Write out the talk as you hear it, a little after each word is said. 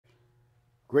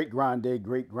Great grind day,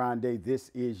 great grind day. This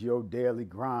is your daily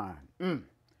grind.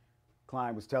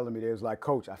 Client was telling me, they was like,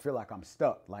 Coach, I feel like I'm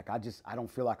stuck. Like I don't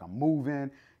feel like I'm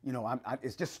moving. You know,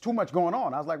 it's just too much going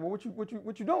on. I was like, well, what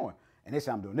you doing? And they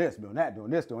said, I'm doing this, doing that, doing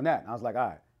this, doing that. And I was like, all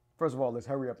right, first of all, let's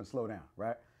hurry up and slow down,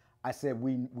 right? I said,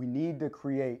 we need to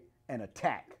create an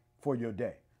attack for your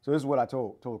day. So this is what I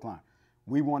told the client.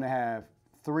 We want to have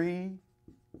 3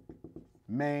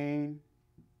 main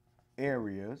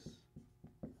areas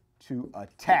to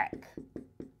attack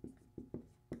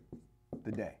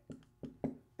the day.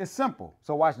 It's simple.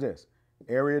 So watch this.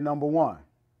 Area number 1,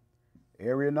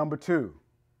 area number 2,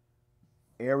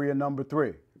 area number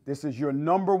 3. This is your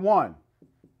number 1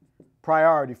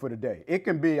 priority for the day. It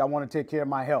can be, I want to take care of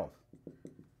my health,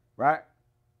 right?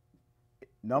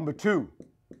 Number 2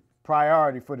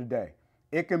 priority for the day.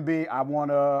 It can be, I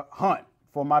want to hunt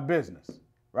for my business,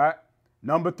 right?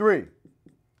 Number 3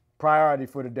 priority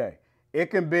for the day. It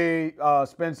can be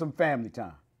spend some family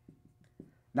time.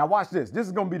 Now watch this. This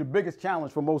is going to be the biggest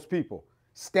challenge for most people,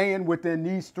 staying within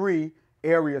these 3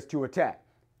 areas to attack.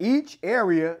 Each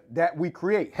area that we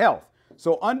create, health.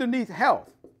 So underneath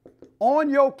health, on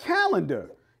your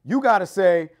calendar, you got to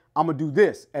say, I'm going to do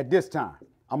this at this time.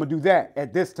 I'm going to do that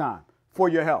at this time for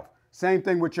your health. Same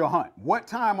thing with your hunt. What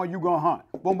time are you going to hunt?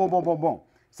 Boom, boom, boom, boom, boom.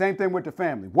 Same thing with the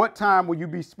family. What time will you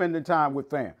be spending time with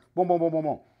fam? Boom, boom, boom, boom,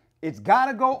 boom. It's got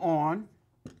to go on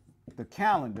the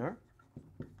calendar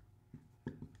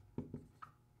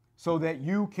so that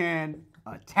you can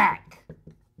attack.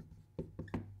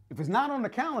 If it's not on the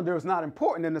calendar, it's not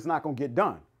important, and it's not going to get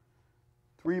done.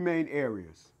 3 main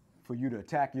areas for you to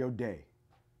attack your day.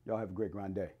 Y'all have a great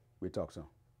grind day. We'll talk soon.